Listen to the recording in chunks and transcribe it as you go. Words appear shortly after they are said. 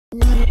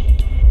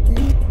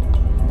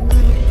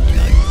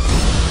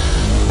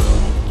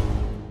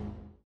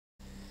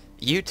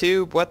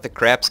YouTube, what the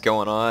crap's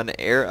going on?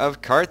 Heir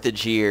of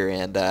Carthage here,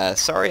 and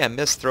sorry I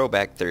missed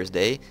Throwback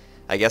Thursday.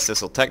 I guess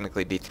this will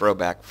technically be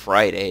Throwback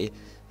Friday,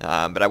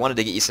 but I wanted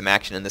to get you some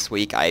action in this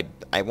week. I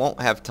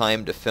won't have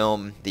time to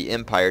film the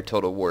Empire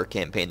Total War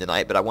campaign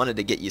tonight, but I wanted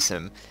to get you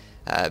some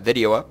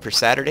video up for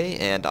Saturday,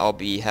 and I'll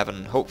be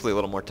having hopefully a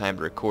little more time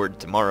to record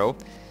tomorrow.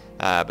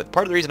 But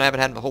part of the reason I haven't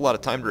had a whole lot of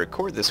time to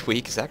record this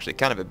week is actually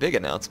kind of a big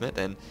announcement,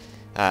 and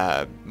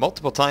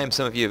multiple times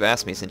some of you have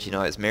asked me since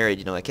I was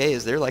married, like, hey,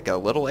 is there like a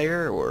little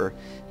heir, or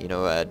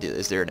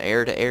is there an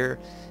heir to heir?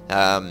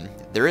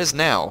 There is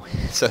now.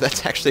 So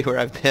that's actually where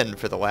I've been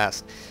for the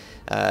last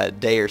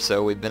day or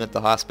so. We've been at the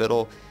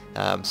hospital.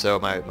 So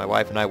my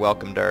wife and I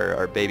welcomed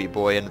our baby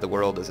boy into the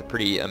world. It was a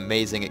pretty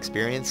amazing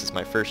experience. It's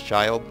my first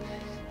child.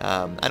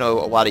 I know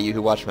a lot of you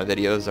who watch my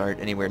videos aren't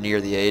anywhere near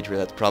the age where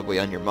that's probably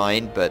on your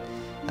mind, but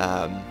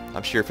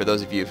I'm sure for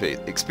those of you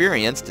who've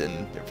experienced,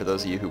 and for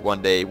those of you who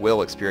one day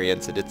will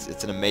experience it,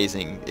 it's an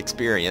amazing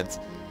experience.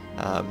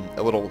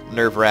 A little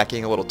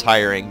nerve-wracking, a little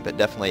tiring, but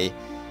definitely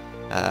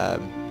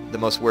the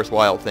most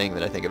worthwhile thing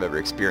that I think I've ever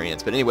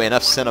experienced. But anyway,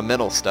 enough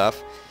sentimental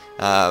stuff.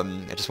 I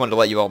just wanted to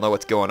let you all know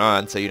what's going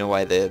on, so you know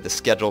why the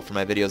schedule for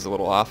my videos is a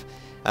little off.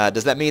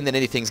 Does that mean that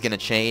anything's going to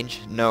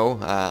change? No.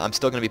 I'm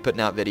still going to be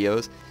putting out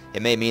videos.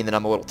 It may mean that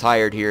I'm a little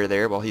tired here or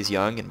there while he's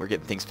young and we're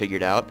getting things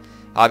figured out.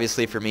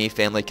 Obviously for me,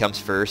 family comes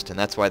first, and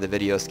that's why the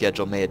video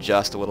schedule may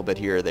adjust a little bit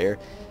here or there.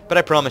 But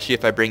I promise you,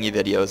 if I bring you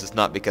videos, it's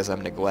not because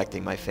I'm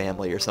neglecting my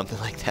family or something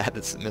like that.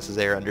 Mrs.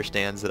 Heir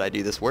understands that I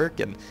do this work,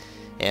 and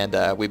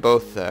we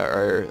both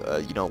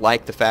are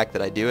like the fact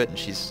that I do it, and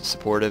she's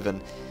supportive.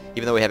 And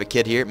even though we have a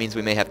kid here, it means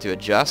we may have to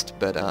adjust,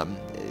 but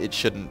it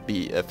shouldn't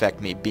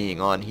affect me being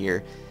on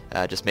here.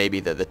 Just maybe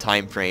the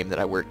time frame that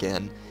I work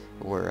in,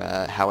 or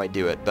how I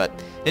do it. But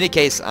in any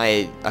case,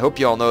 I hope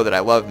you all know that I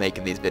love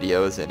making these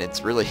videos, and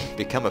it's really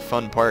become a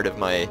fun part of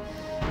my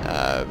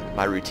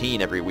my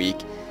routine every week.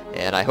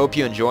 And I hope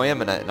you enjoy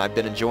them, and I've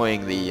been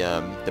enjoying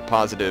the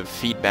positive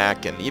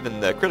feedback and even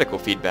the critical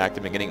feedback that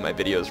I've been getting in my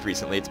videos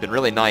recently. It's been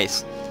really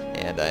nice,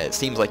 and it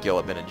seems like you'll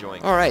have been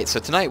enjoying it. Alright,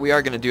 so tonight we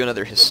are going to do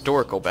another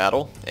historical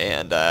battle,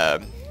 and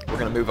we're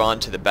going to move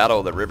on to the Battle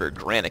of the River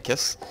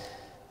Granicus.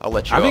 I'll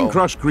let you Having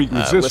crushed Greek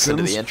resistance listen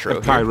to the intro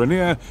at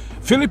Chaeronea,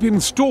 Philip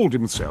installed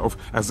himself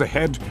as the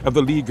head of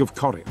the League of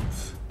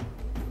Corinth.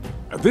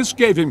 This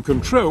gave him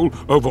control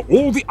over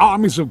all the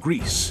armies of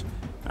Greece,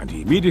 and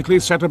he immediately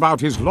set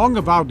about his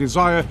long-avowed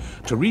desire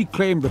to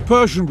reclaim the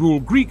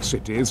Persian-ruled Greek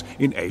cities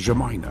in Asia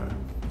Minor.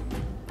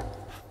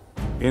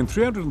 In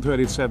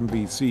 337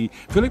 BC,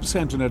 Philip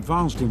sent an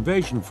advanced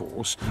invasion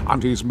force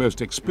under his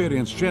most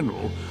experienced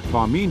general,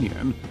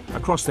 Parmenion,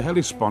 across the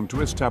Hellespont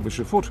to establish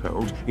a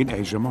foothold in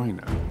Asia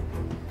Minor.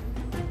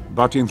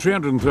 But in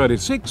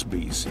 336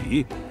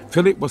 BC,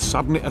 Philip was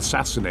suddenly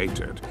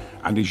assassinated,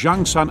 and his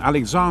young son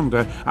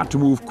Alexander had to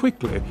move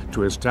quickly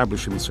to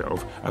establish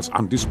himself as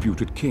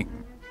undisputed king.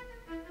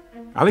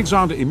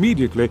 Alexander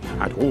immediately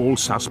had all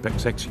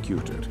suspects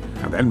executed,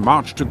 and then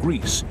marched to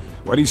Greece,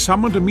 where he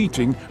summoned a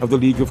meeting of the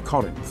League of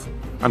Corinth,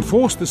 and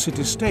forced the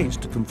city-states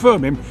to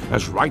confirm him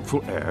as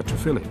rightful heir to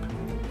Philip.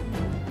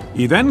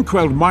 He then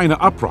quelled minor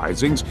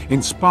uprisings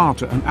in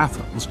Sparta and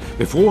Athens,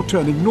 before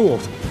turning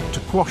north to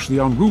quash the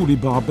unruly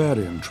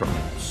barbarian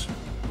tribes.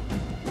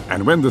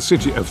 And when the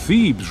city of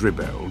Thebes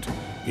rebelled,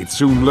 it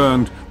soon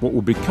learned what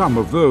would become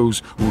of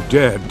those who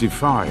dared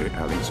defy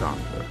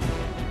Alexander.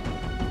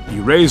 He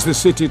razed the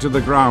city to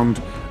the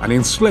ground and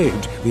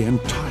enslaved the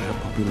entire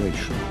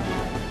population.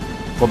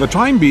 For the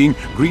time being,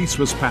 Greece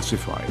was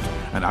pacified,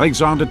 and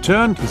Alexander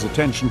turned his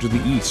attention to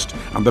the east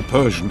and the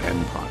Persian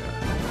Empire.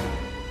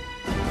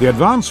 The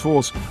advance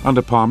force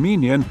under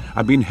Parmenion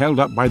had been held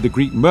up by the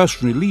Greek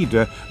mercenary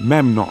leader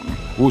Memnon,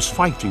 who was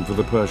fighting for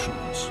the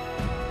Persians.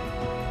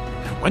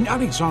 When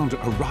Alexander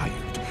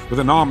arrived with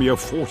an army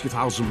of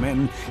 40,000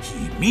 men,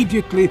 he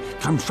immediately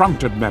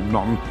confronted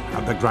Memnon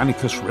at the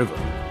Granicus River.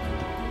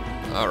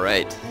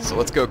 Alright, so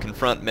let's go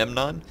confront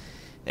Memnon.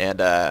 And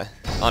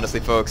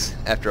honestly, folks,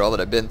 after all that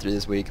I've been through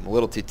this week, I'm a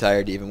little too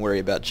tired to even worry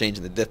about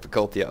changing the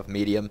difficulty off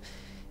medium.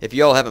 If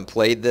you all haven't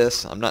played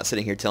this, I'm not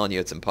sitting here telling you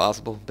it's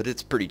impossible, but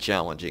it's pretty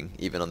challenging,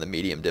 even on the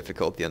medium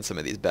difficulty on some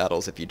of these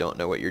battles if you don't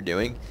know what you're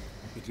doing.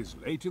 It is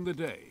late in the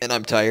day. And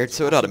I'm tired,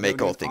 so it ought to make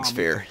all things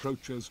fair.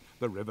 Approaches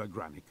the river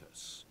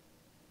Granicus.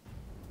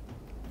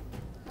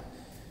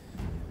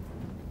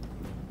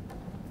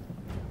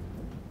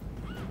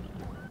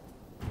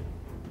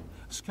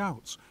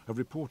 Scouts have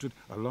reported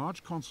a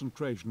large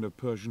concentration of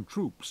Persian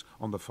troops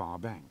on the far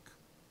bank.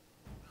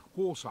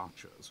 Horse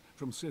archers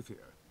from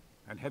Scythia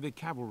and heavy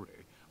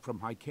cavalry from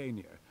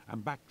Hyrcania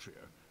and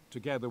Bactria,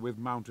 together with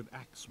mounted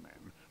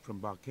axemen from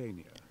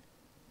Barcania.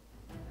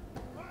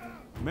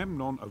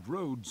 Memnon of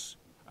Rhodes,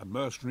 a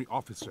mercenary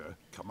officer,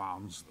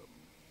 commands them.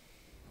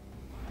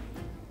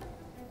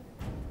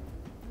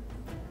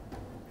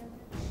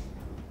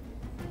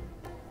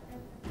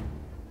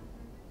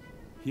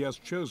 He has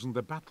chosen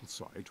the battle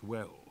site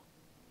well.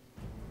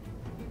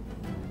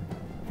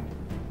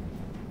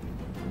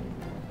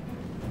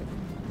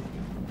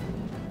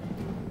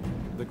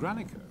 The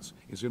Granicus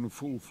is in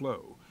full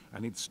flow,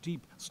 and its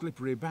steep,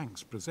 slippery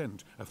banks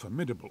present a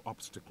formidable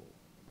obstacle.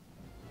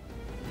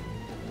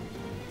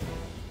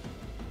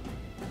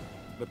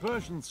 The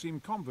Persians seem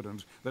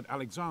confident that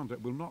Alexander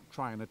will not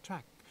try an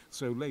attack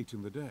so late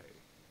in the day.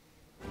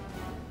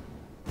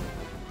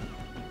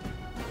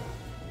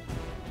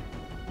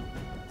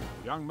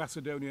 The young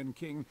Macedonian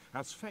king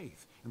has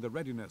faith in the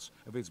readiness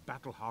of his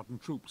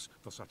battle-hardened troops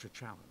for such a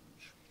challenge.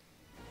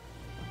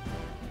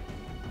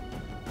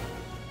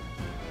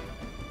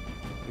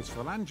 His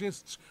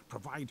phalangists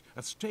provide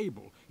a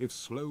stable, if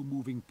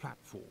slow-moving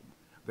platform,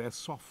 their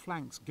soft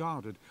flanks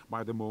guarded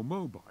by the more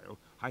mobile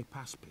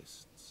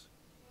hypaspists.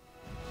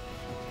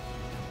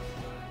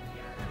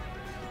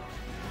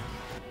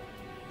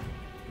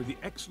 With the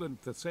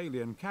excellent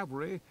Thessalian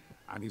cavalry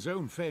and his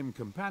own famed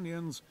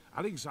companions,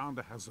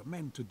 Alexander has the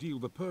men to deal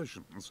the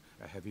Persians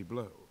a heavy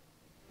blow.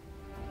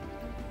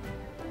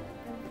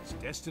 His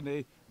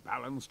destiny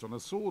balanced on a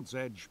sword's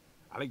edge,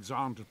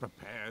 Alexander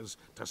prepares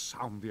to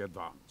sound the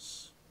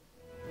advance.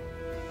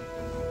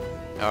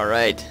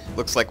 Alright,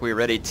 looks like we're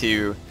ready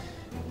to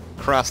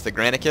cross the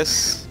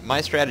Granicus.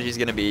 My strategy is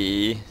going to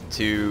be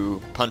to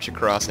punch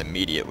across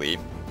immediately.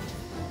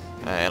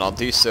 And I'll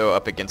do so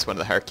up against one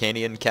of the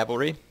Hyrcanian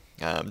cavalry.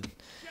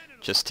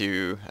 Just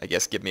to, I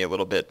guess, give me a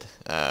little bit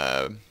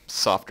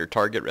softer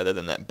target rather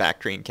than that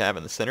Bactrian cav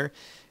in the center.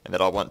 And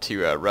then I'll want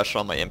to rush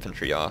all my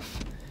infantry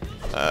off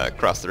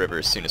across the river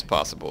as soon as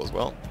possible as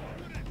well.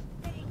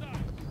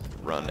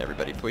 Run,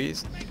 everybody,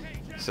 please.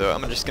 So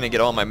I'm just going to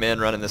get all my men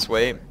running this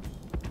way.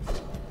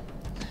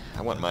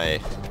 I want my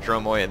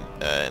Dromoi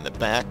in the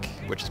back,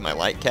 which is my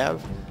light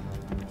cav.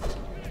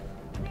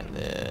 And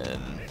then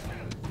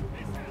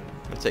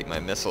I'm going to take my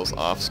missiles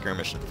off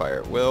skirmish and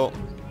fire at will.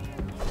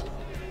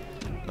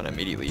 I'm going to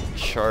immediately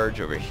charge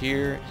over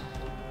here.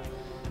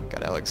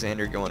 Got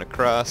Alexander going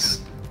across.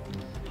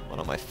 One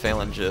on my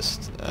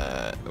phalangist.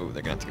 Oh,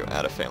 they're going to have to go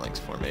out of phalanx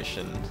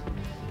formation.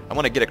 I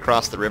want to get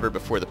across the river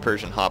before the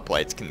Persian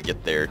hoplites can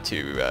get there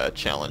to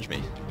challenge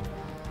me.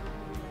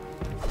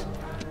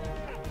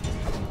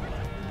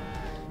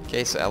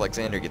 Okay, so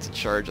Alexander gets a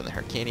charge on the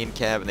Hyrcanian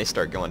cav, and they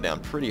start going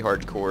down pretty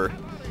hardcore.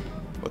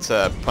 Let's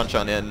punch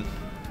on in,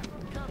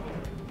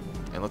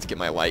 and let's get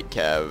my light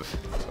cav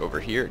over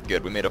here.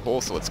 Good, we made a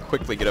hole, so let's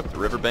quickly get up the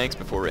riverbanks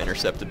before we're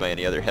intercepted by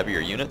any other heavier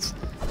units.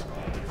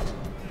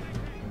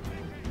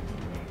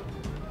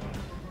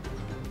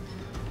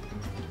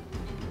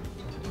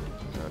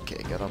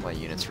 Okay, got all my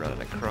units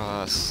running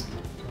across.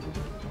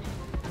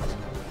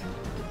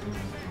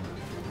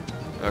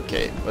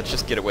 Okay, let's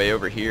just get away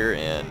over here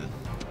and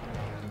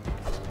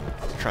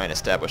try and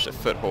establish a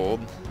foothold.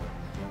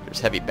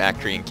 There's heavy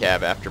Bactrian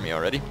cav after me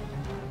already.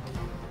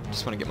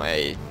 Just want to get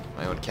my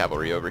own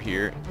cavalry over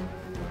here.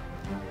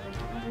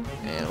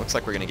 And it looks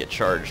like we're going to get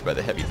charged by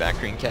the heavy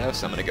Bactrian cav,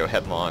 so I'm going to go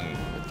headlong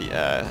with the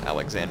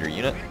Alexander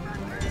unit.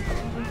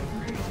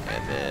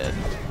 And then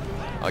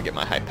I'll get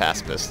my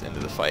Hypaspist into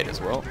the fight as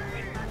well.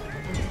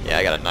 Yeah,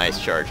 I got a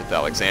nice charge with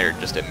Alexander.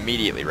 Just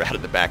immediately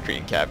routed the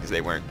Bactrian cav because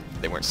they weren't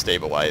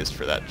stabilized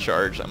for that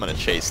charge. I'm going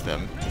to chase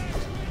them.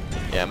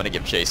 Yeah, I'm going to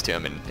give chase to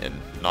them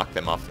and knock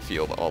them off the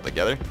field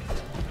altogether.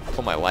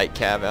 Pull my light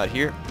cav out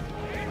here.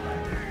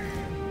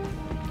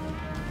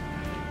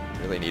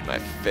 Really need my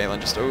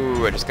phalanx.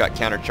 Oh, I just got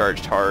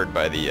countercharged hard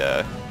by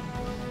the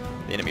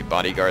enemy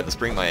bodyguard. Let's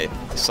bring my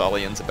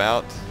Thessalians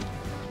about,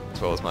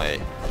 as well as my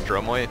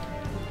Dromoi.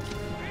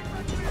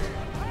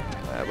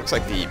 Looks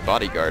like the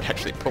bodyguard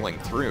actually pulling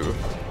through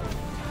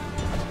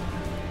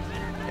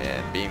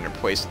and being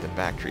replaced with the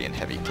Bactrian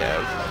heavy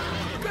cav.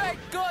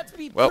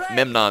 Well,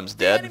 Memnon's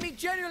dead.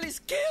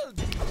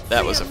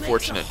 That was a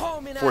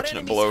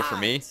fortunate blow for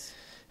me.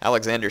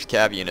 Alexander's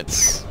cav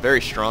unit's very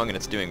strong and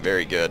it's doing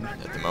very good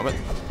at the moment.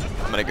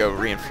 I'm going to go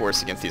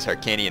reinforce against these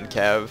Hyrcanian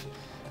cav.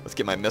 Let's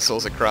get my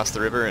missiles across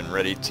the river and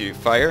ready to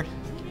fire.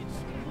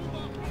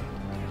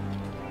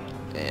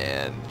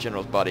 And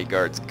General's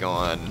bodyguard's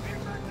gone.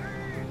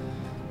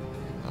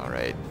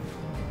 Alright,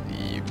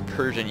 the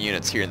Persian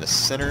units here in the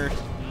center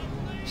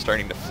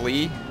starting to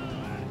flee.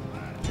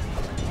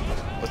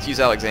 Let's use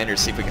Alexander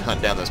to see if we can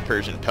hunt down those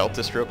Persian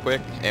peltasts real quick.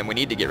 And we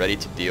need to get ready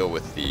to deal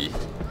with the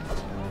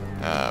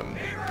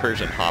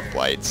Persian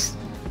hoplites.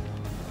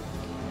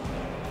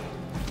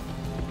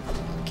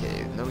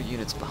 Okay, no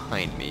units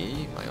behind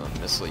me. My own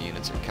missile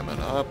units are coming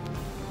up.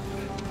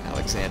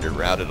 Alexander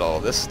routed all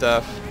this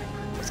stuff.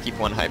 Let's keep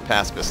one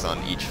Hypaspist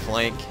on each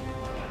flank.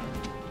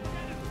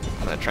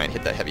 I'm going to try and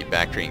hit that heavy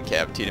Bactrian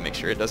cav too to make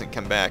sure it doesn't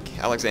come back.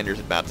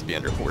 Alexander's about to be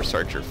under horse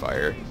archer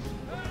fire.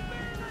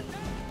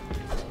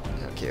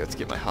 Okay, let's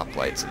get my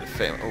hoplites in the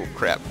phalanx. Oh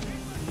crap.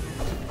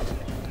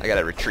 I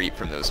gotta retreat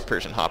from those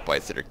Persian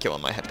hoplites that are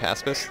killing my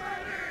Hypaspist.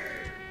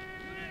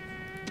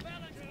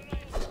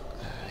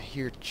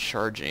 Here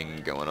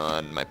charging going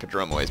on. My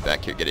Prodromoy is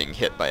back here getting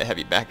hit by a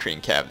heavy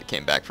Bactrian cav that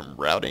came back from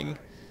routing.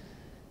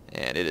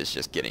 And it is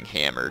just getting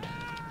hammered.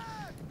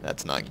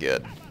 That's not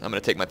good. I'm going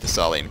to take my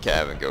Thessalian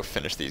cav and go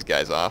finish these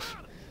guys off.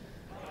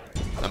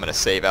 I'm going to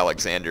save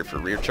Alexander for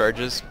rear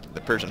charges.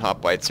 The Persian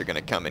hoplites are going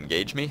to come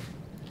engage me.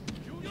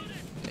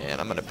 And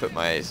I'm going to put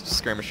my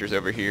skirmishers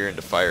over here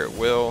into fire at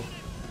will.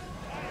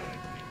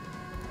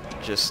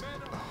 Just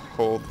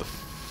hold the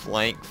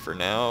flank for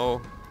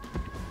now.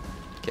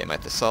 Okay, my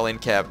Thessalian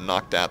cav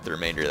knocked out the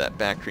remainder of that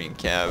Bactrian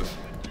cav.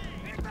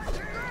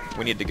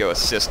 We need to go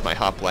assist my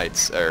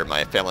hoplites, or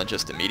my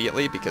phalangists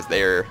immediately, because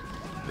they are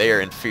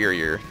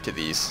inferior to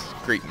these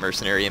Greek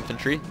mercenary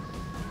infantry.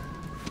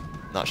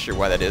 Not sure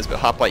why that is, but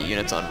hoplite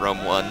units on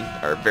Rome 1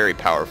 are very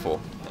powerful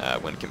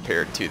when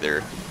compared to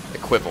their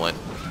equivalent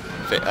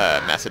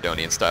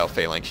Macedonian-style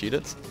phalanx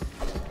units.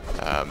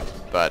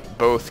 But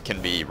both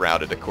can be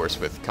routed, of course,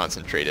 with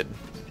concentrated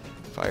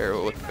fire.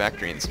 Oh, look, the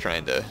Bactrians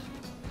trying to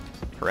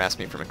harass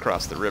me from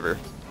across the river.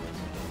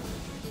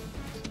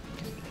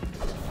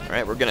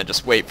 Alright, we're going to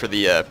just wait for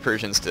the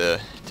Persians to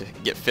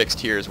get fixed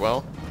here as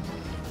well.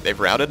 They've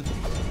routed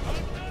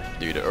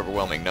due to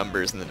overwhelming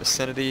numbers in the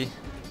vicinity.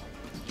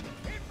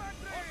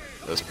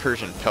 Those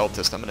Persian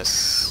peltasts, I'm going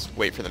to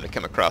wait for them to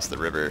come across the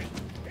river.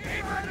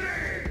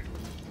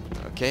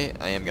 Okay,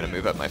 I am going to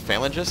move up my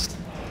phalangist.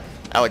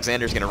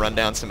 Alexander's going to run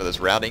down some of those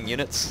routing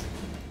units.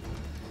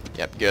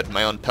 Yep, good.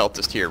 My own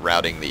peltast here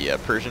routing the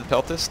Persian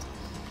peltast.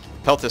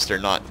 Peltasts are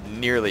not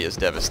nearly as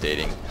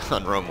devastating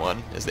on Rome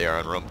 1 as they are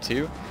on Rome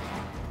 2.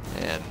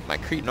 And my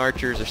Cretan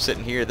archers are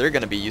sitting here. They're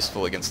going to be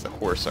useful against the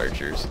horse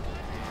archers.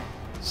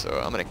 So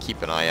I'm going to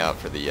keep an eye out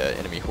for the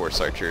enemy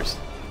horse archers.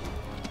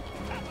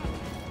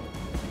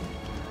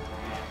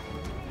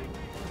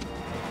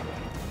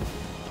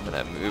 I'm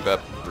going to move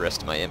up the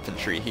rest of my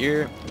infantry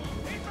here.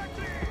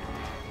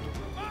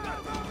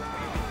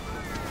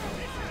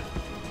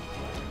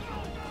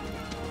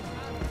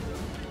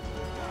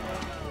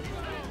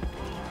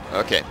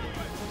 Okay.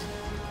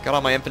 Got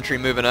all my infantry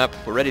moving up.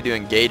 We're ready to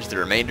engage the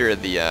remainder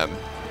of the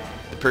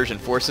Persian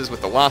forces.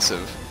 With the loss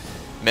of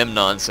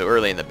Memnon so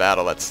early in the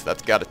battle, that's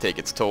got to take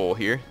its toll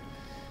here.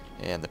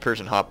 And the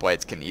Persian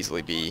hoplites can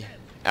easily be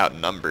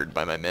outnumbered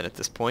by my men at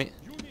this point.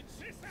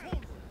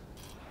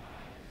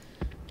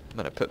 I'm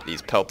going to put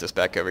these peltasts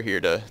back over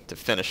here to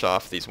finish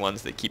off these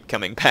ones that keep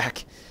coming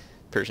back.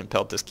 Persian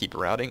peltasts keep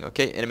routing.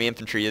 Okay, enemy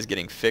infantry is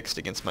getting fixed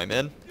against my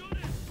men.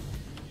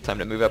 Time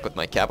to move up with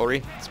my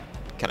cavalry. It's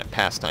kind of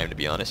past time, to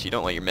be honest. You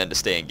don't want your men to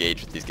stay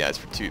engaged with these guys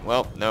for too...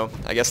 Well, no.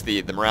 I guess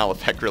the morale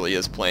effect really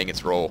is playing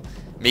its role.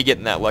 Me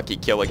getting that lucky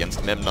kill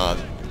against Memnon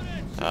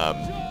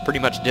pretty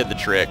much did the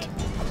trick.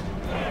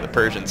 The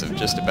Persians have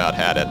just about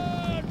had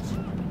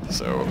it.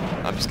 So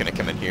I'm just going to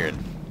come in here and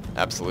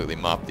absolutely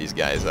mop these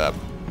guys up.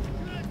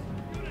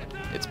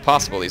 It's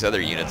possible these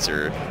other units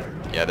are...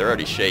 Yeah, they're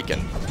already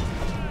shaken.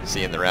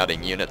 Seeing the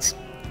routing units.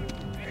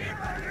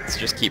 Let's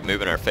just keep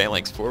moving our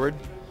phalanx forward.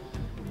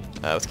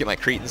 Let's get my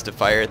Cretans to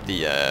fire at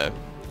the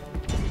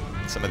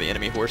some of the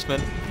enemy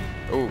horsemen.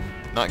 Oh,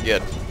 not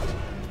good.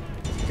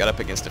 Got up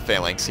against a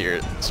phalanx here.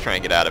 Let's try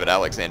and get out of it.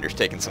 Alexander's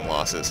taking some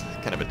losses.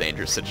 Kind of a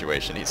dangerous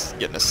situation. He's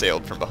getting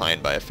assailed from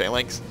behind by a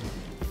phalanx.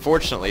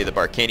 Fortunately, the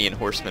Barcanian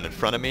horsemen in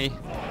front of me,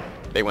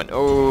 they went,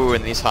 oh,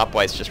 and these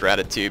hoplites just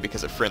routed too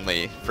because of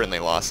friendly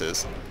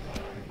losses.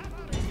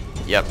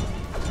 Yep.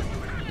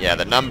 Yeah,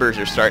 the numbers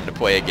are starting to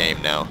play a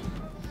game now.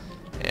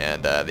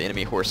 And the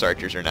enemy horse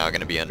archers are now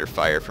going to be under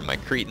fire from my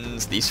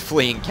Cretans. These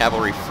fleeing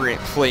cavalry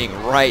fleeing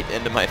right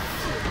into my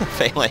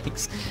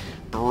phalanx.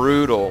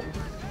 Brutal.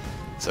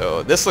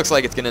 So this looks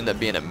like it's going to end up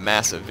being a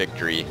massive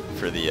victory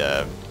for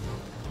the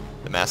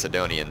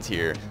Macedonians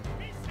here.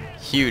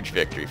 Huge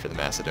victory for the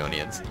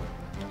Macedonians.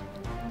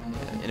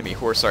 Enemy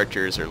horse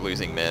archers are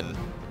losing men.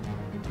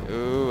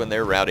 Ooh, and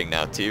they're routing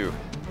now too.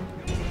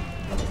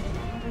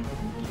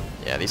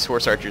 Yeah, these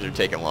horse archers are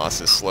taking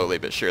losses slowly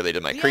but surely to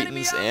my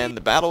Cretans, and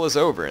the battle is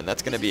over, and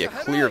that's going to be a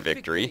clear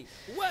victory.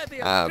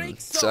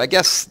 So I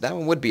guess that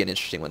one would be an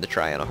interesting one to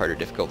try on a harder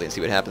difficulty and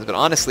see what happens, but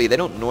honestly, they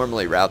don't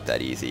normally rout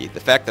that easy. The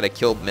fact that I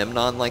killed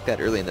Memnon like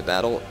that early in the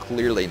battle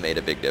clearly made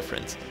a big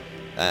difference.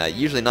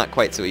 Usually not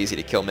quite so easy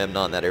to kill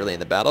Memnon that early in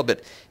the battle,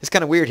 but it's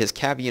kind of weird. His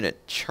cav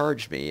unit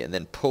charged me and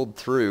then pulled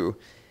through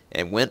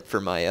and went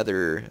for my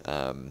other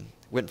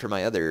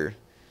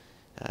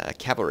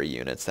cavalry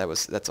units.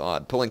 That's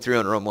odd. Pulling through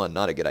on Rome 1,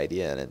 not a good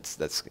idea, and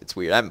it's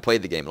weird. I haven't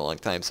played the game in a long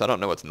time, so I don't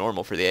know what's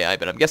normal for the AI,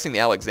 but I'm guessing the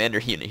Alexander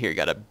unit here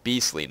got a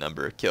beastly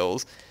number of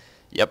kills.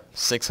 Yep,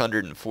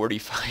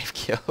 645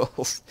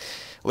 kills.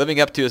 Living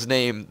up to his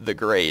name, the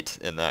Great,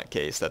 in that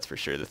case, that's for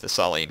sure. The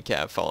Thessalian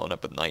cav following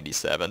up with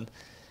 97.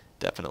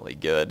 Definitely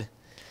good.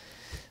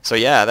 So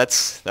yeah, that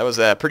was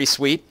pretty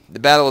sweet. The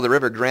Battle of the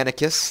River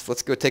Granicus.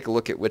 Let's go take a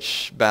look at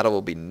which battle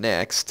will be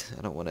next.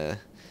 I don't want to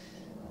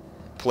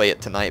play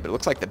it tonight, but it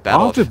looks like the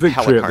Battle of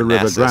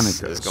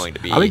Halicarnassus is going to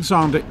be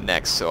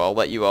next, so I'll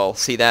let you all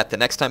see that the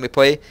next time we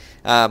play.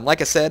 Like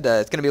I said,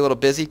 it's going to be a little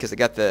busy because I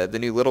got the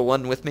new little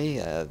one with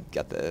me,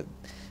 got the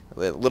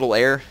little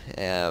Heir,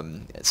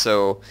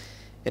 so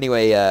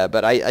anyway,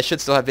 but I should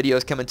still have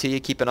videos coming to you.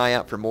 Keep an eye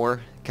out for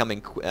more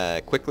coming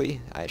quickly.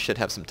 I should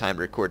have some time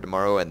to record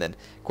tomorrow, and then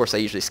of course I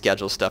usually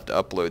schedule stuff to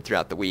upload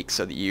throughout the week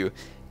so that you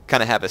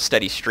kind of have a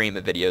steady stream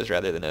of videos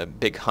rather than a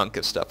big hunk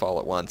of stuff all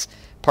at once.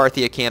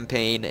 Parthia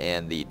campaign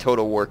and the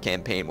Total War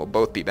campaign will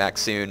both be back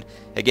soon.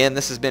 Again,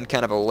 this has been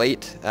kind of a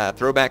late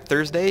Throwback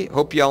Thursday.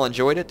 Hope you all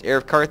enjoyed it. Heir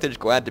of Carthage,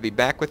 glad to be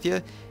back with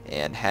you,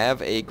 and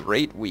have a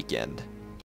great weekend.